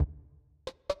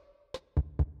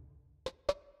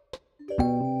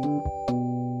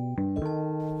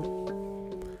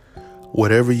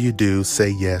Whatever you do, say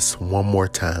yes one more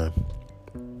time.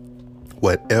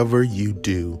 Whatever you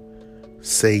do,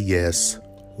 say yes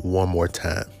one more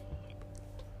time.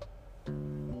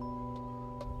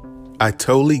 I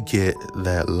totally get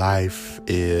that life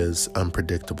is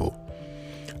unpredictable.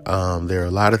 There are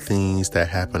a lot of things that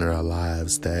happen in our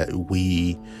lives that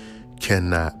we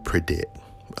cannot predict.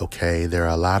 Okay, there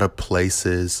are a lot of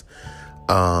places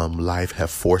life have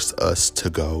forced us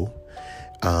to go.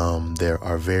 There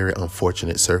are very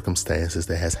unfortunate circumstances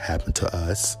that has happened to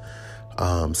us.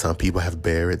 Some people have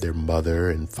buried their mother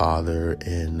and father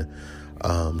and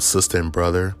sister and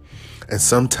brother. And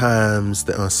sometimes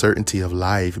the uncertainty of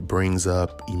life brings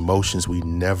up emotions we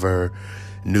never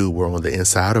knew were on the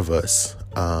inside of us.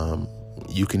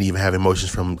 You can even have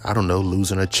emotions from,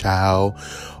 losing a child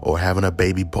or having a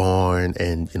baby born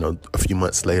and, a few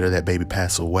months later that baby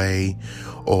passed away,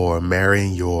 or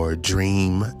marrying your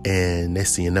dream and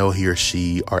next thing you know, he or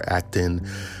she are acting,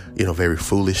 very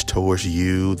foolish towards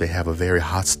you. They have a very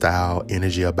hostile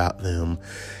energy about them.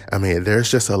 I mean, there's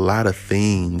just a lot of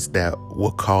things that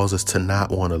will cause us to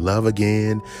not want to love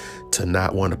again, to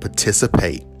not want to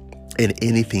participate in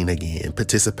anything again,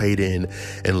 participate in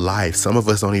life. Some of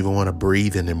us don't even want to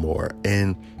breathe anymore.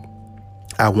 And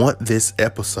I want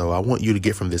you to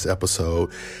get from this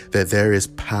episode that there is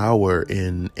power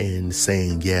in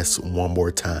saying yes one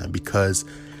more time, because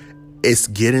it's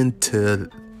getting to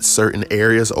certain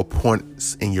areas or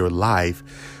points in your life.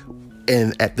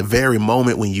 And at the very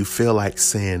moment when you feel like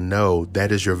saying no,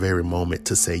 that is your very moment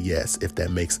to say yes, if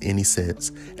that makes any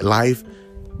sense. Life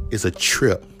is a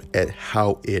trip at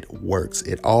how it works.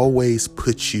 It always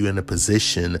puts you in a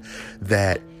position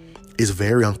that is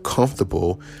very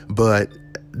uncomfortable, but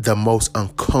the most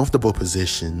uncomfortable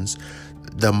positions,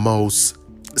 the most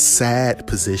sad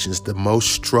positions, the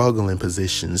most struggling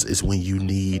positions is when you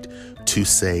need to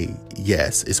say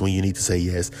yes. It's when you need to say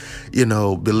yes.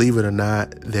 Believe it or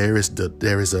not, there is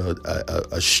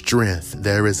a strength,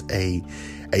 there is a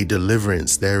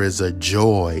deliverance, there is a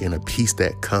joy and a peace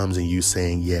that comes in you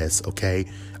saying yes. Okay.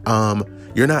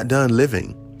 You're not done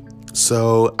living.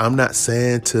 So I'm not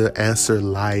saying to answer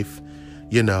life,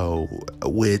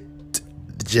 with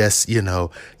just,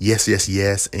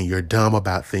 yes, and you're dumb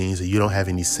about things and you don't have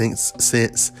any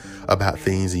sense about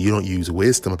things and you don't use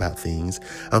wisdom about things.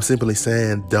 I'm simply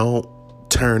saying, don't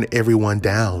turn everyone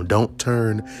down. Don't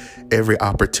turn every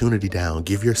opportunity down.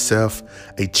 Give yourself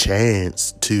a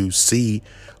chance to see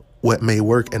what may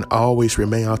work and always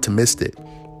remain optimistic.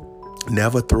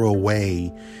 Never throw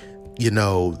away,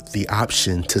 the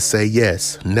option to say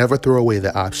yes. Never throw away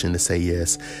the option to say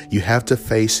yes. You have to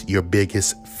face your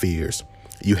biggest fears.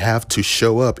 You have to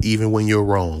show up even when you're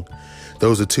wrong.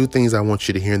 Those are two things I want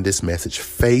you to hear in this message.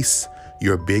 Face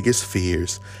your biggest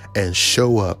fears and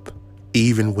show up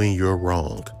even when you're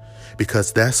wrong.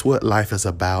 Because that's what life is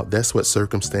about. That's what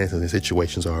circumstances and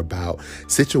situations are about.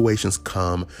 Situations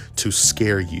come to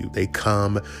scare you. They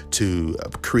come to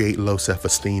create low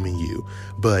self-esteem in you.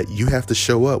 But you have to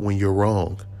show up when you're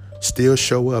wrong. Still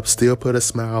show up, still put a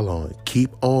smile on. Keep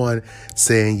on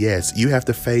saying yes. You have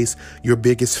to face your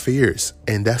biggest fears.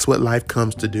 And that's what life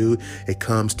comes to do. It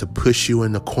comes to push you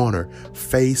in the corner.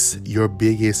 Face your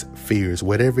biggest fears.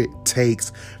 Whatever it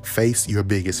takes, face your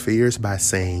biggest fears by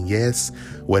saying yes.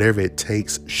 Whatever it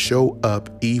takes, show up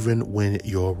even when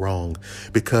you're wrong.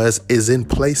 Because it's in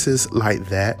places like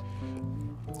that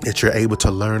you're able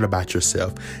to learn about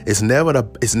yourself. It's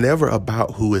never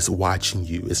about who is watching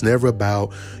you. It's never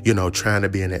about, trying to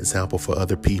be an example for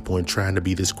other people and trying to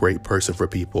be this great person for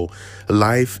people.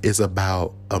 Life is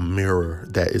about a mirror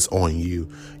that is on you.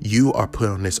 You are put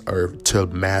on this earth to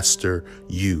master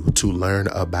you, to learn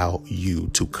about you,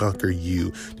 to conquer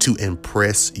you, to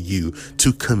impress you,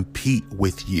 to compete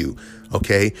with you.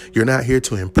 Okay, you're not here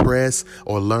to impress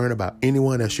or learn about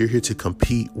anyone else. You're here to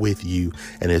compete with you.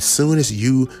 And as soon as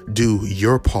you do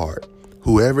your part,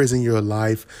 whoever is in your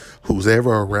life, who's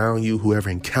ever around you, whoever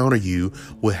encounter you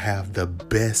will have the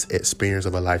best experience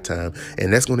of a lifetime.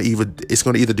 And it's going to either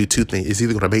do two things. It's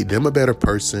either going to make them a better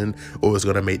person, or it's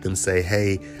going to make them say,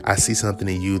 hey, I see something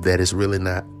in you that is really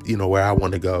not, where I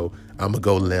want to go. I'm going to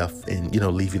go left and,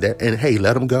 leave you there. And hey,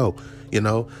 let them go.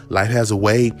 Life has a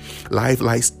way. Life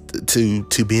likes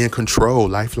to be in control.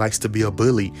 Life likes to be a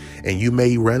bully. And you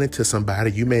may run into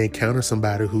somebody, you may encounter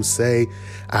somebody who say,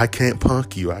 I can't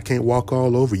punk you. I can't walk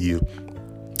all over you.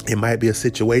 It might be a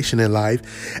situation in life.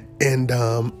 And,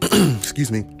 excuse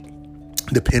me,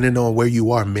 depending on where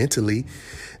you are mentally,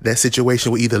 That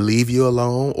situation will either leave you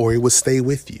alone or it will stay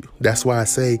with you. That's why I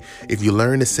say, if you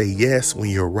learn to say yes when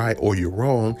you're right or you're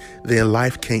wrong, then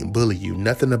life can't bully you.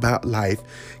 Nothing about life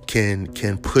can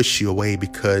push you away,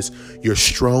 because you're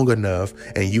strong enough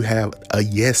and you have a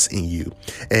yes in you.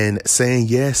 And saying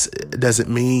yes doesn't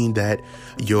mean that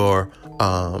you're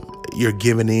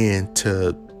giving in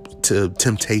to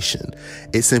temptation.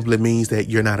 It simply means that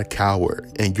you're not a coward,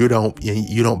 and you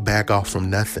don't back off from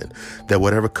nothing. That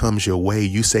whatever comes your way,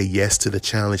 you say yes to the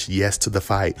challenge, yes to the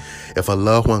fight. If a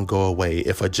loved one go away,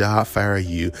 if a job fire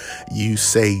you, you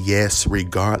say yes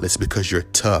regardless, because you're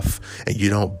tough, and you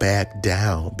don't back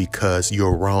down because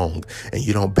you're wrong, and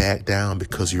you don't back down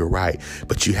because you're right.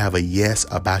 But you have a yes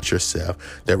about yourself,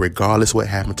 that regardless what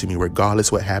happened to me,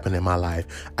 regardless what happened in my life,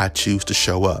 I choose to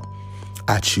show up.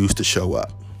 I choose to show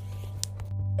up.